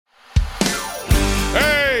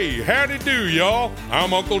howdy do, y'all.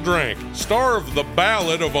 I'm Uncle Drank, star of The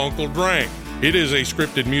Ballad of Uncle Drank. It is a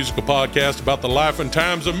scripted musical podcast about the life and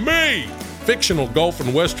times of me, fictional golf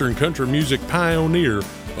and western country music pioneer,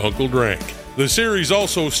 Uncle Drank. The series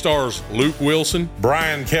also stars Luke Wilson,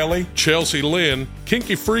 Brian Kelly, Chelsea Lynn,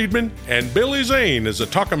 Kinky Friedman, and Billy Zane as a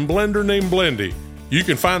talking blender named Blendy. You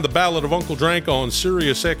can find The Ballad of Uncle Drank on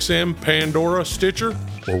SiriusXM, Pandora, Stitcher,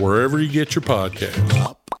 or wherever you get your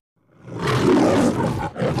podcasts.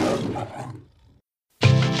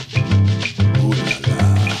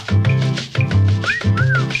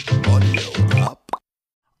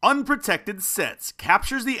 Unprotected Sets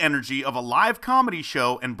captures the energy of a live comedy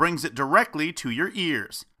show and brings it directly to your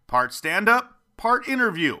ears. Part stand-up, part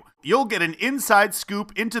interview. You'll get an inside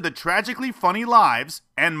scoop into the tragically funny lives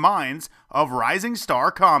and minds of rising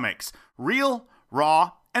star comics. Real,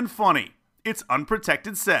 raw, and funny. It's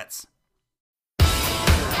Unprotected Sets. Hello!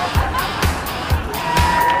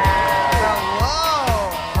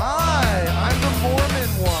 Hi! I'm the Mormon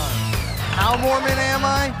one. How Mormon am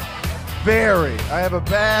I? Very. I have a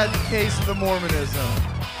bad case of the Mormonism.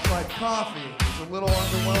 My coffee is a little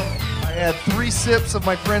underwhelming. I had 3 sips of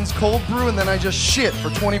my friend's cold brew and then I just shit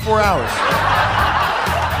for 24 hours.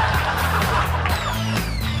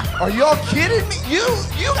 Are y'all kidding me? You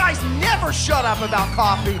guys never shut up about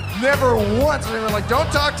coffee. Never once. They were like,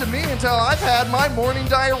 don't talk to me until I've had my morning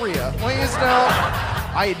diarrhea. Please no.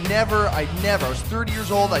 I was 30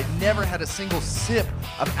 years old. I'd never had a single sip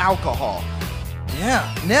of alcohol.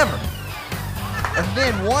 Yeah, never. And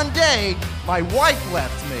then one day, my wife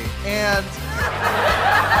left me, and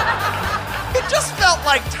it just felt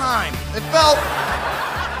like time. It felt,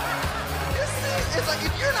 it's like,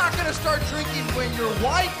 if you're not gonna start drinking when your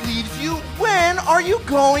wife leaves you, when are you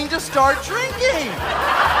going to start drinking?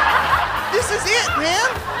 This is it, man.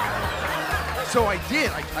 So I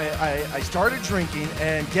did, I started drinking,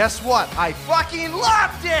 and guess what? I fucking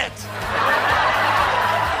loved it!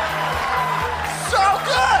 So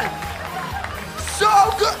good! So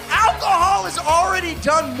good! Alcohol has already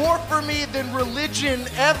done more for me than religion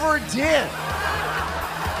ever did.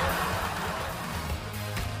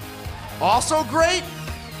 Also great,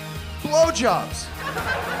 blowjobs.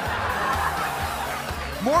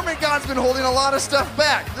 Mormon God's been holding a lot of stuff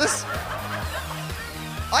back.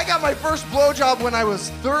 I got my first blowjob when I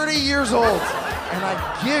was 30 years old, and I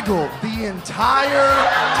giggled the entire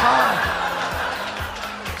time.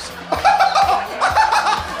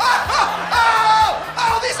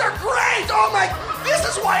 These are great! Oh my, this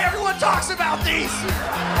is why everyone talks about these!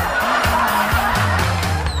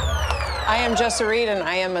 I am Jessa Reed, and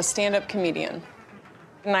I am a stand-up comedian.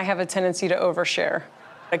 And I have a tendency to overshare.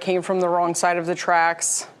 I came from the wrong side of the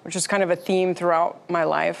tracks, which is kind of a theme throughout my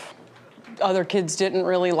life. Other kids didn't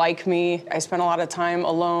really like me. I spent a lot of time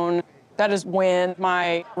alone. That is when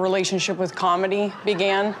my relationship with comedy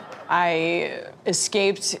began. I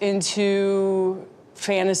escaped into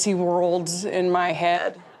fantasy worlds in my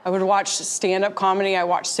head. I would watch stand-up comedy, I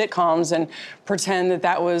watched sitcoms and pretend that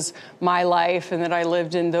that was my life and that I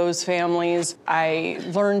lived in those families. I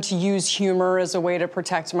learned to use humor as a way to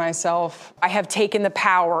protect myself. I have taken the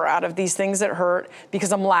power out of these things that hurt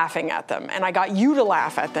because I'm laughing at them, and I got you to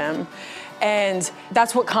laugh at them, and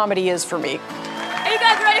that's what comedy is for me. Are you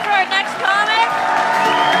guys ready for our next comic?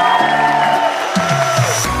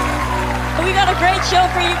 We got a great show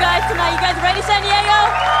for you guys tonight. You guys ready, San Diego?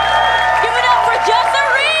 Give it up for Jessa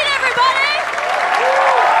Reed, everybody!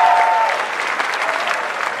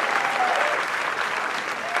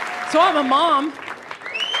 So I'm a mom.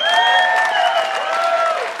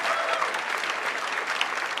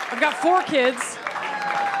 I've got 4 kids.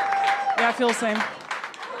 Yeah, I feel the same.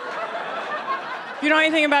 If you know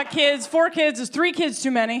anything about kids, 4 kids is 3 kids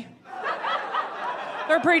too many.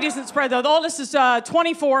 They're a pretty decent spread, though. The oldest is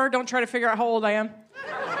 24. Don't try to figure out how old I am.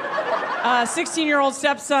 16-year-old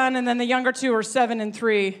stepson, and then the younger 2 are 7 and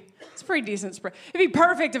 3. It's a pretty decent spread. It'd be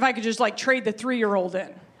perfect if I could just, trade the 3-year-old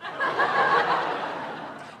in.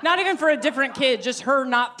 Not even for a different kid, just her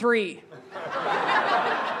not 3.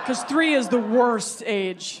 Because 3 is the worst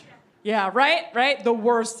age. Yeah, right? The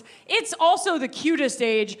worst. It's also the cutest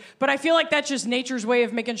age, but I feel like that's just nature's way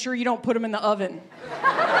of making sure you don't put them in the oven.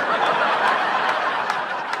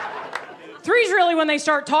 3's really when they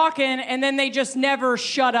start talking, and then they just never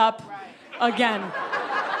shut up again.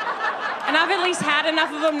 And I've at least had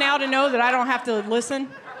enough of them now to know that I don't have to listen.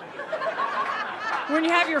 When you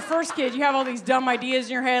have your first kid, you have all these dumb ideas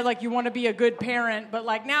in your head, like you want to be a good parent, but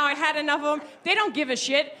now I had enough of them. They don't give a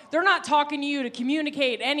shit. They're not talking to you to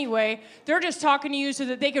communicate anyway. They're just talking to you so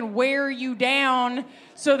that they can wear you down,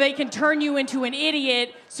 so they can turn you into an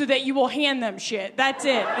idiot, so that you will hand them shit. That's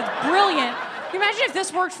it. It's brilliant. Can you imagine if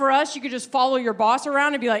this worked for us? You could just follow your boss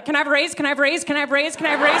around and be like, can I have a raise? Can I have a raise? Can I have a raise? Can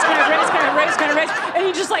I have a raise? Can I have a raise? Can I have a raise? Can I have a raise? And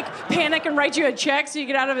he just like panic and write you a check so you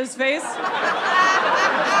get out of his face.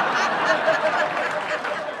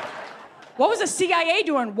 What was the CIA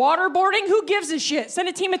doing? Waterboarding? Who gives a shit? Send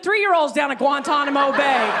a team of 3-year-olds down to Guantanamo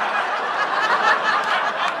Bay.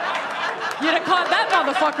 You'd have caught that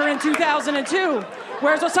motherfucker in 2002.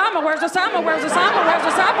 Where's Osama? Where's Osama? Where's Osama? Where's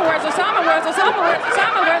Osama? Where's Osama? Where's Osama? Where's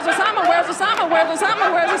Osama? Where's Osama? Where's Osama? Where's Osama?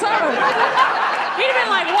 Where's Osama? He'd have been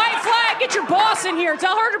like, white flag, get your boss in here.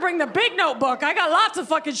 Tell her to bring the big notebook. I got lots of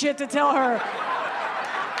fucking shit to tell her.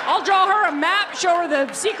 I'll draw her a map, show her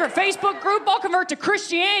the secret Facebook group. I'll convert to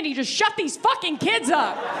Christianity. Just shut these fucking kids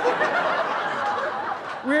up.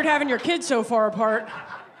 Weird having your kids so far apart.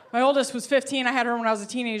 My oldest was 15. I had her when I was a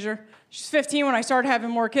teenager. She's 15 when I started having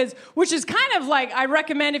more kids, which is kind of like, I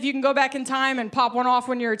recommend if you can go back in time and pop one off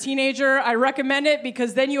when you're a teenager, I recommend it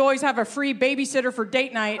because then you always have a free babysitter for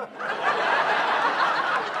date night.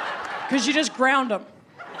 Because you just ground them.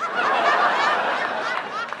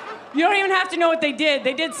 You don't even have to know what they did.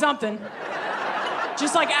 They did something.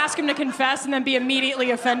 Just like ask them to confess and then be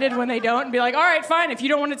immediately offended when they don't and be like, all right, fine, if you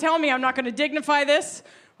don't want to tell me, I'm not going to dignify this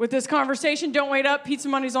with this conversation. Don't wait up. Pizza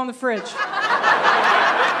money's on the fridge.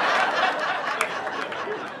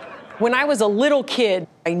 When I was a little kid,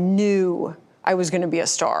 I knew I was going to be a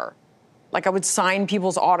star. Like I would sign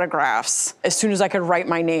people's autographs as soon as I could write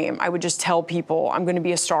my name. I would just tell people I'm going to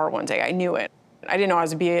be a star one day. I knew it. I didn't know I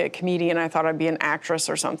was going to be a comedian. I thought I'd be an actress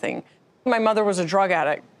or something. My mother was a drug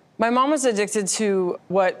addict. My mom was addicted to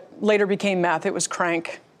what later became meth. It was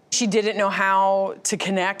crank. She didn't know how to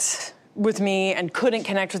connect with me and couldn't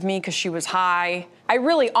connect with me because she was high. I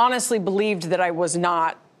really honestly believed that I was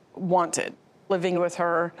not wanted. Living with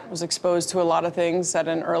her, I was exposed to a lot of things at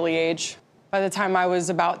an early age. By the time I was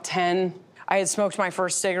about 10, I had smoked my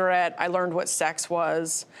first cigarette. I learned what sex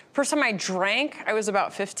was. First time I drank, I was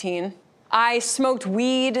about 15. I smoked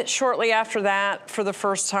weed shortly after that for the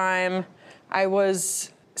first time. I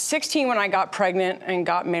was 16 when I got pregnant and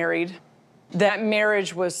got married. That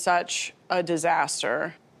marriage was such a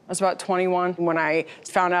disaster. I was about 21 when I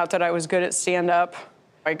found out that I was good at stand-up.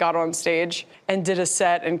 I got on stage and did a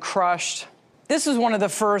set and crushed. This was one of the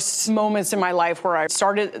first moments in my life where I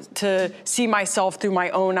started to see myself through my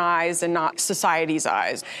own eyes and not society's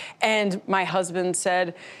eyes. And my husband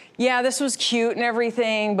said, yeah, this was cute and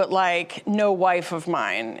everything, but like, no wife of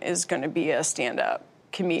mine is gonna be a stand-up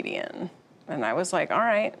comedian. And I was like, all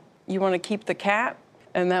right, you wanna keep the cat?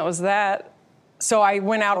 And that was that. So I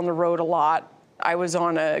went out on the road a lot. I was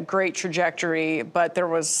on a great trajectory, but there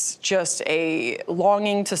was just a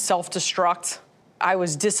longing to self-destruct. I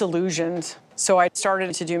was disillusioned. So I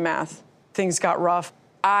started to do meth. Things got rough.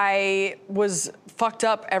 I was fucked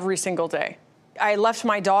up every single day. I left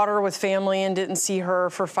my daughter with family and didn't see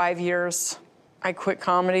her for 5 years. I quit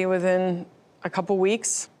comedy within a couple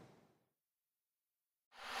weeks.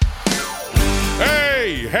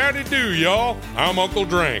 Hey, howdy do, y'all. I'm Uncle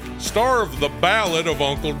Drank, star of The Ballad of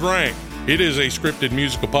Uncle Drank. It is a scripted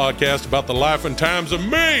musical podcast about the life and times of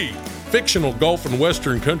me, fictional golf and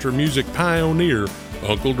western country music pioneer,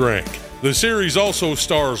 Uncle Drank. The series also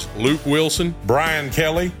stars Luke Wilson, Brian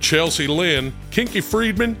Kelly, Chelsea Lynn, Kinky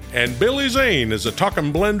Friedman, and Billy Zane as a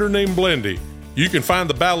talking blender named Blendy. You can find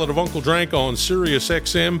The Ballad of Uncle Drank on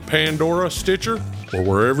SiriusXM, Pandora, Stitcher, or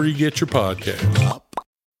wherever you get your podcasts.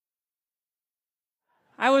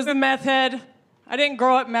 I was a meth head. I didn't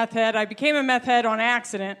grow up meth head. I became a meth head on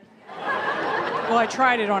accident. Well, I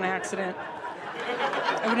tried it on accident.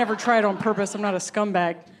 I would never try it on purpose. I'm not a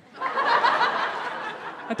scumbag.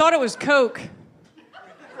 I thought it was Coke.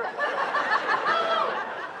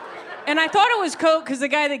 And I thought it was Coke because the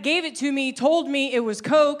guy that gave it to me told me it was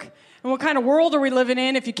Coke. And what kind of world are we living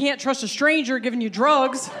in if you can't trust a stranger giving you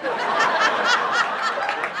drugs?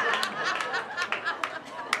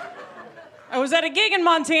 I was at a gig in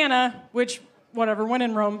Montana, which, whatever, when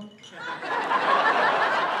in Rome.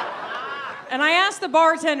 And I asked the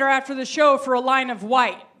bartender after the show for a line of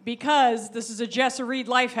white because this is a Jessa Reed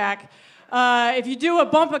life hack. If you do a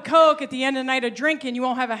bump of Coke at the end of the night of drinking, you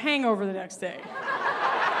won't have a hangover the next day.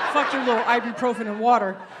 Fuck your little ibuprofen and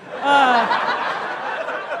water.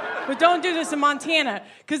 But don't do this in Montana.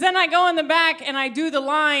 Because then I go in the back and I do the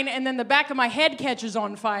line and then the back of my head catches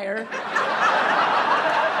on fire.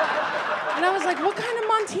 And I was like, what kind of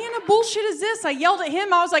Montana bullshit is this? I yelled at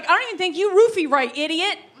him. I was like, I don't even think you roofie right,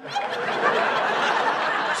 idiot.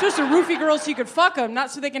 It's just a roofie girl so you could fuck them, not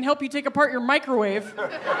so they can help you take apart your microwave.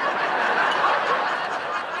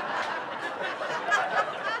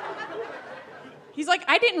 He's like,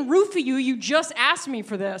 I didn't roofie you, you just asked me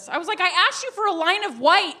for this. I was like, I asked you for a line of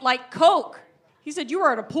white, like Coke. He said, you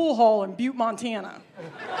are at a pool hall in Butte, Montana.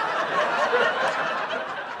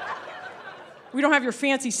 We don't have your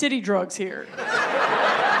fancy city drugs here.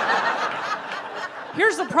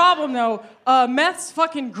 Here's the problem, though. Meth's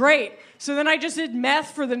fucking great. So then I just did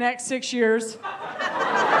meth for the next 6 years.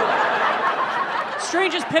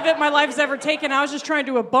 Strangest pivot my life has ever taken. I was just trying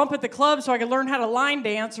to do a bump at the club so I could learn how to line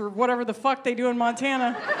dance or whatever the fuck they do in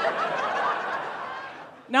Montana.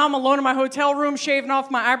 Now I'm alone in my hotel room shaving off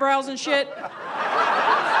my eyebrows and shit.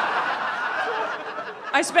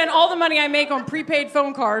 I spend all the money I make on prepaid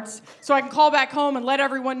phone cards so I can call back home and let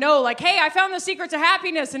everyone know, like, hey, I found the secret to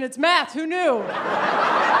happiness and it's meth. Who knew?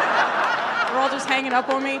 They're all just hanging up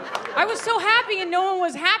on me. I was so happy and no one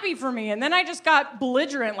was happy for me. And then I just got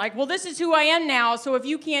belligerent, like, well, this is who I am now, so if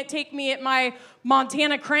you can't take me at my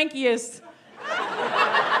Montana crankiest,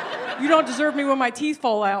 you don't deserve me when my teeth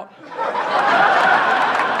fall out.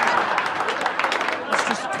 It's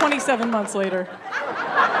just 27 months later.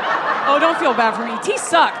 Oh, don't feel bad for me. Teeth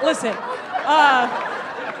suck. Listen,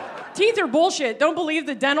 teeth are bullshit. Don't believe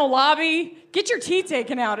the dental lobby. Get your teeth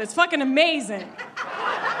taken out. It's fucking amazing.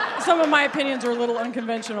 Some of my opinions are a little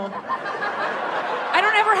unconventional. I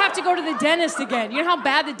don't ever have to go to the dentist again. You know how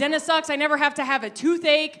bad the dentist sucks? I never have to have a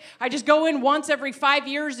toothache. I just go in once every 5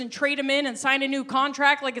 years and trade them in and sign a new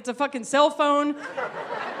contract like it's a fucking cell phone.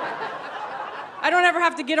 I don't ever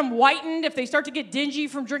have to get them whitened. If they start to get dingy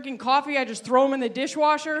from drinking coffee, I just throw them in the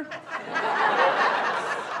dishwasher.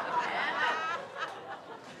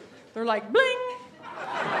 They're like, bling.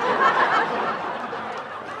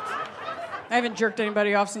 I haven't jerked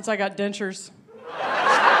anybody off since I got dentures.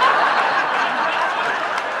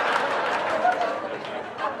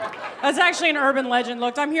 That's actually an urban legend.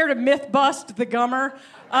 Look, I'm here to myth bust the gummer.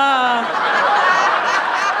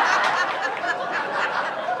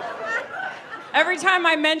 Every time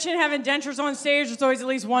I mention having dentures on stage, there's always at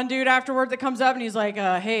least one dude afterward that comes up and he's like,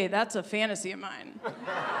 hey, that's a fantasy of mine.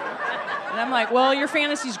 And I'm like, well, your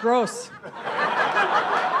fantasy's gross.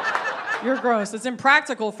 You're gross. It's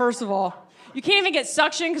impractical, first of all. You can't even get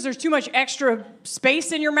suction because there's too much extra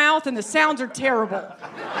space in your mouth and the sounds are terrible.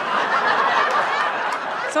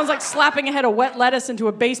 Sounds like slapping a head of wet lettuce into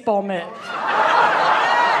a baseball mitt.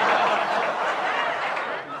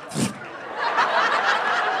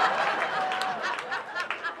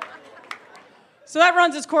 So that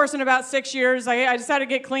runs its course in about 6 years. I decided to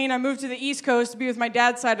get clean. I moved to the East Coast to be with my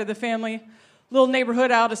dad's side of the family. Little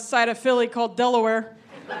neighborhood outside of Philly called Delaware.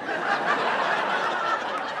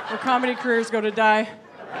 Where comedy careers go to die.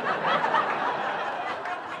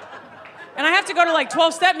 And I have to go to like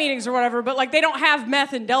 12-step meetings or whatever, but like they don't have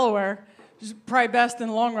meth in Delaware. Which is probably best in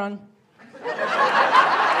the long run.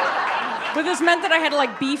 But this meant that I had to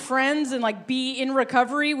like be friends and like be in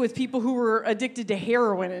recovery with people who were addicted to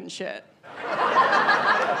heroin and shit.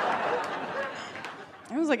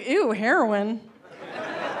 I was like, ew, heroin.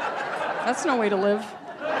 That's no way to live.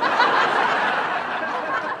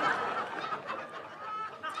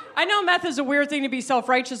 I know meth is a weird thing to be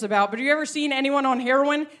self-righteous about, but have you ever seen anyone on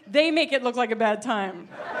heroin? They make it look like a bad time.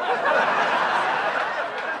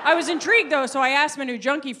 I was intrigued, though, so I asked my new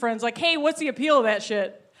junkie friends, like, hey, what's the appeal of that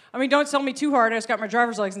shit? I mean, don't sell me too hard. I just got my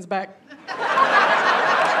driver's license back.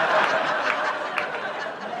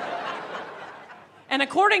 And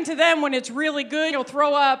according to them, when it's really good, you'll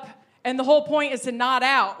throw up, and the whole point is to nod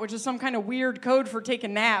out, which is some kind of weird code for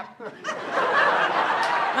taking a nap.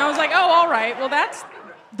 And I was like, oh, all right, well, that's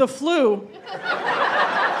the flu.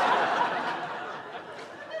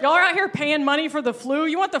 Y'all are out here paying money for the flu?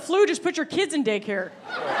 You want the flu? Just put your kids in daycare.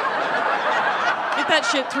 Get that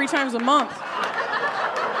shit 3 times a month.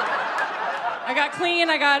 I got clean,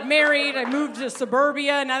 I got married, I moved to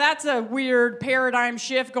suburbia. Now that's a weird paradigm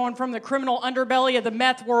shift, going from the criminal underbelly of the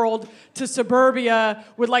meth world to suburbia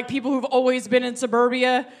with like people who've always been in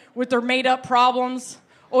suburbia with their made up problems,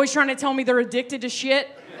 always trying to tell me they're addicted to shit.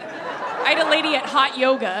 I had a lady at hot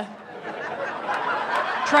yoga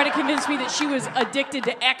try to convince me that she was addicted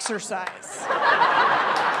to exercise.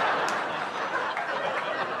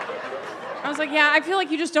 I was like, yeah, I feel like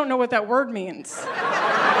you just don't know what that word means.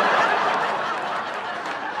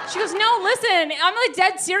 She goes, no, listen, I'm like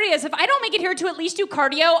dead serious. If I don't make it here to at least do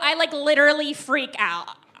cardio, I like literally freak out.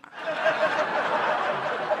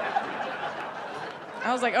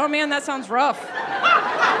 I was like, oh man, that sounds rough.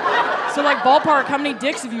 So like ballpark, how many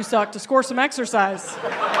dicks have you sucked to score some exercise?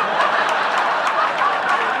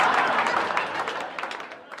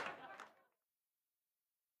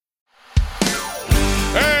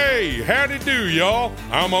 Hey, howdy do, y'all.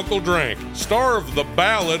 I'm Uncle Drank, star of The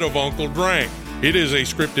Ballad of Uncle Drank. It is a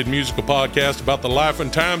scripted musical podcast about the life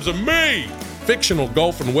and times of me, fictional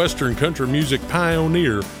golf and western country music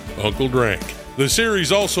pioneer, Uncle Drank. The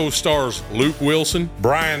series also stars Luke Wilson,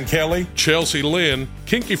 Brian Kelly, Chelsea Lynn,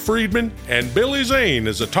 Kinky Friedman, and Billy Zane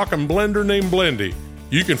as a talking blender named Blendy.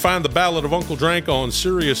 You can find The Ballad of Uncle Drank on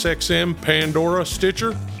SiriusXM, Pandora,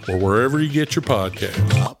 Stitcher, or wherever you get your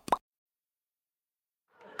podcasts.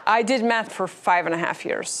 I did meth for 5.5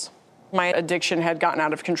 years. My addiction had gotten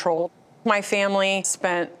out of control. My family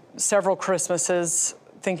spent several Christmases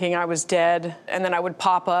thinking I was dead, and then I would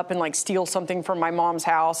pop up and steal something from my mom's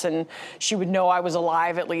house, and she would know I was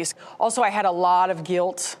alive at least. Also, I had a lot of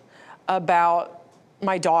guilt about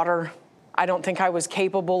my daughter. I don't think I was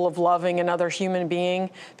capable of loving another human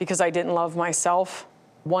being because I didn't love myself.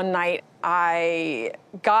 One night, I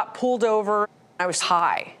got pulled over. I was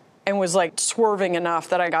high and was swerving enough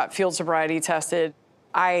that I got field sobriety tested.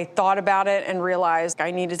 I thought about it and realized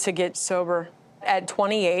I needed to get sober. At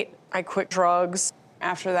 28, I quit drugs.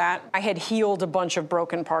 After that, I had healed a bunch of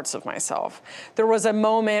broken parts of myself. There was a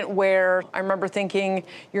moment where I remember thinking,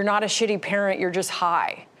 you're not a shitty parent, you're just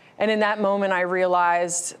high. And in that moment, I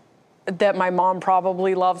realized that my mom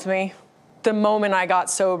probably loved me. The moment I got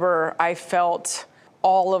sober, I felt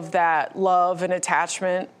all of that love and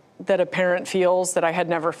attachment that a parent feels that I had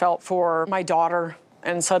never felt for my daughter.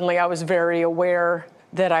 And suddenly I was very aware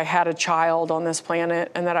that I had a child on this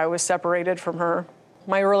planet and that I was separated from her.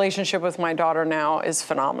 My relationship with my daughter now is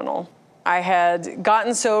phenomenal. I had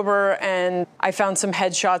gotten sober and I found some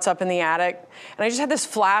headshots up in the attic. And I just had this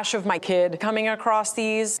flash of my kid coming across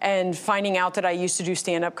these and finding out that I used to do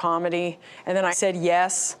stand-up comedy. And then I said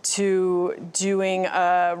yes to doing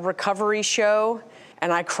a recovery show,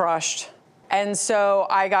 and I crushed. And so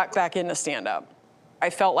I got back into stand-up. I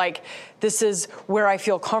felt like this is where I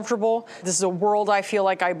feel comfortable. This is a world I feel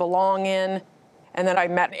like I belong in. And then I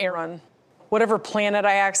met Aaron. Whatever planet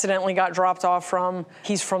I accidentally got dropped off from,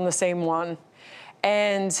 he's from the same one.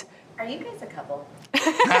 And are you guys a couple?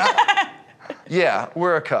 Yeah,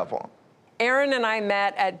 we're a couple. Aaron and I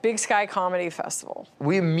met at Big Sky Comedy Festival.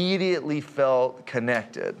 We immediately felt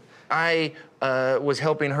connected. I was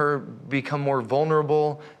helping her become more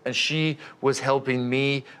vulnerable, and she was helping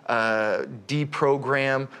me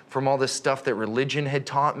deprogram from all this stuff that religion had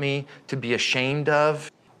taught me to be ashamed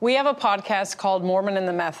of. We have a podcast called Mormon and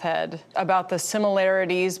the Meth Head about the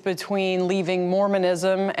similarities between leaving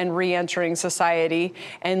Mormonism and re-entering society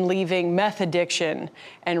and leaving meth addiction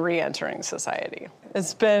and re-entering society.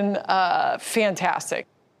 It's been fantastic.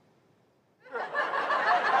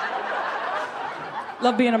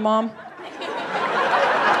 Love being a mom.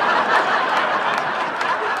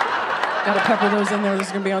 Gotta pepper those in there. This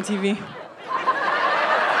is gonna be on TV.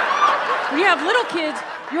 When you have little kids,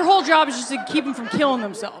 your whole job is just to keep them from killing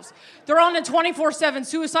themselves. They're on a 24/7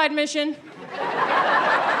 suicide mission.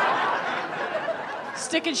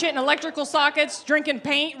 Sticking shit in electrical sockets, drinking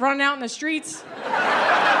paint, running out in the streets.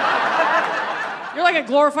 You're like a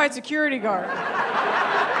glorified security guard.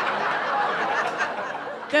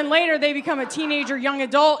 Then later, they become a teenager, young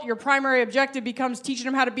adult. Your primary objective becomes teaching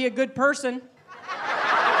them how to be a good person.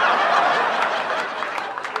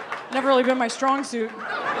 Never really been my strong suit.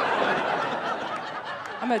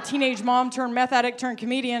 I'm a teenage mom turned meth addict turned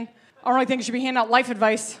comedian. I don't really think I should be handing out life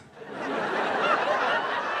advice.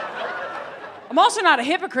 I'm also not a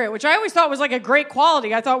hypocrite, which I always thought was a great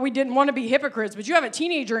quality. I thought we didn't want to be hypocrites, but you have a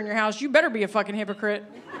teenager in your house, you better be a fucking hypocrite.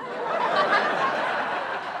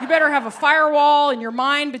 You better have a firewall in your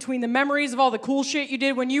mind between the memories of all the cool shit you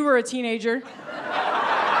did when you were a teenager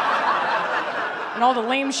and all the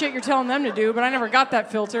lame shit you're telling them to do, but I never got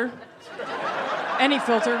that filter. Any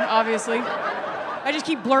filter, obviously. I just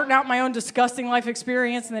keep blurting out my own disgusting life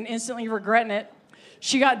experience and then instantly regretting it.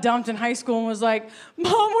 She got dumped in high school and was like,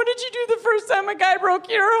 Mom, what did you do the first time a guy broke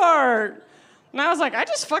your heart? And I was like, I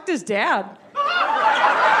just fucked his dad.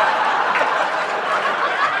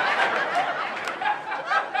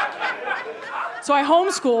 So I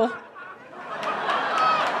homeschool.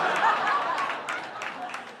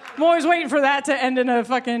 I'm always waiting for that to end in a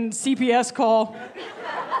fucking CPS call.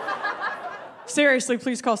 Seriously,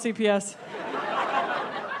 please call CPS.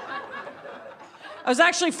 I was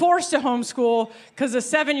actually forced to homeschool because a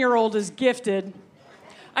 7-year-old is gifted.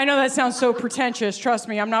 I know that sounds so pretentious. Trust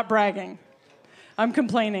me, I'm not bragging. I'm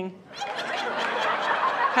complaining.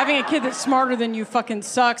 Having a kid that's smarter than you fucking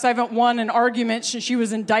sucks. I haven't won an argument since she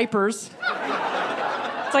was in diapers.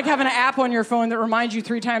 It's like having an app on your phone that reminds you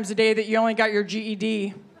 3 times a day that you only got your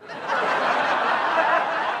GED.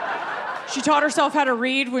 She taught herself how to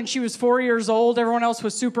read when she was 4 years old. Everyone else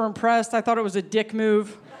was super impressed. I thought it was a dick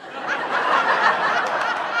move.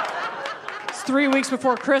 It's 3 weeks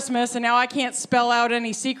before Christmas, and now I can't spell out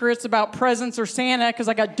any secrets about presents or Santa because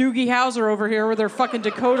I got Doogie Howser over here with her fucking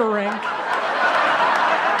decoder ring.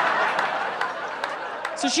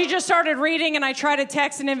 So she just started reading, and I tried to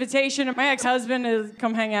text an invitation, and my ex-husband has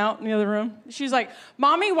come hang out in the other room. She's like,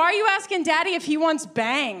 Mommy, why are you asking Daddy if he wants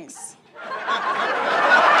bangs?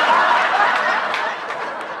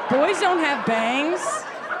 Boys don't have bangs.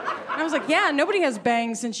 And I was like, yeah, nobody has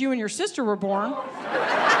bangs since you and your sister were born.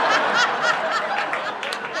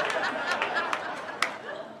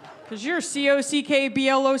 Because you're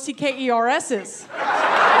COCKBLOCKERSs.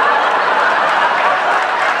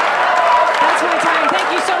 That's my time.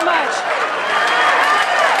 Thank you so much.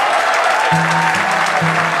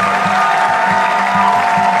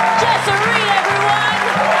 Jessa Reed, everyone!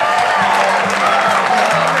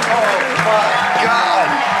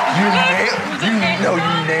 You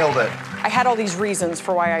nailed it. I had all these reasons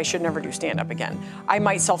for why I should never do stand-up again. I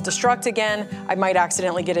might self-destruct again. I might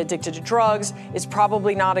accidentally get addicted to drugs. It's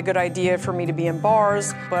probably not a good idea for me to be in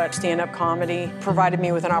bars, but stand-up comedy provided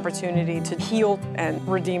me with an opportunity to heal and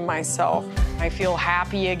redeem myself. I feel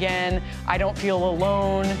happy again. I don't feel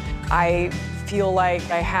alone. I feel like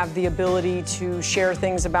I have the ability to share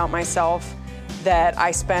things about myself that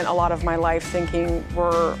I spent a lot of my life thinking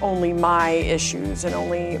were only my issues and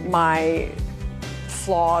only my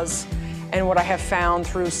flaws. And what I have found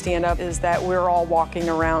through stand-up is that we're all walking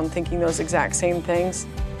around thinking those exact same things.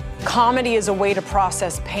 Comedy is a way to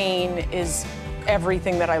process pain is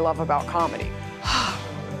everything that I love about comedy.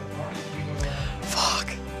 Fuck.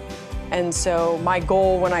 And so my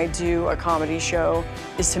goal when I do a comedy show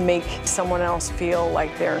is to make someone else feel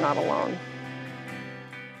like they're not alone.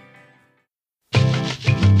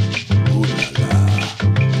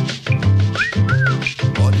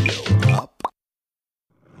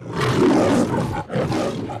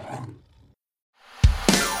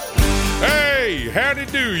 Hey, howdy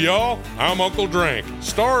do, y'all. I'm Uncle Drank,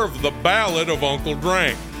 star of The Ballad of Uncle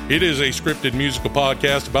Drank. It is a scripted musical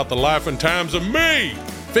podcast about the life and times of me,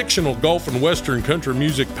 fictional golf and western country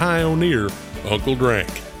music pioneer, Uncle Drank.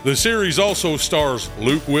 The series also stars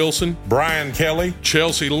Luke Wilson, Brian Kelly,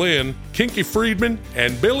 Chelsea Lynn, Kinky Friedman,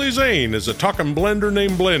 and Billy Zane as a talking blender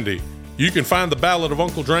named Blendy. You can find The Ballad of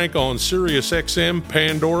Uncle Drank on SiriusXM,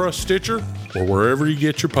 Pandora, Stitcher, or wherever you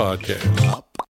get your podcasts.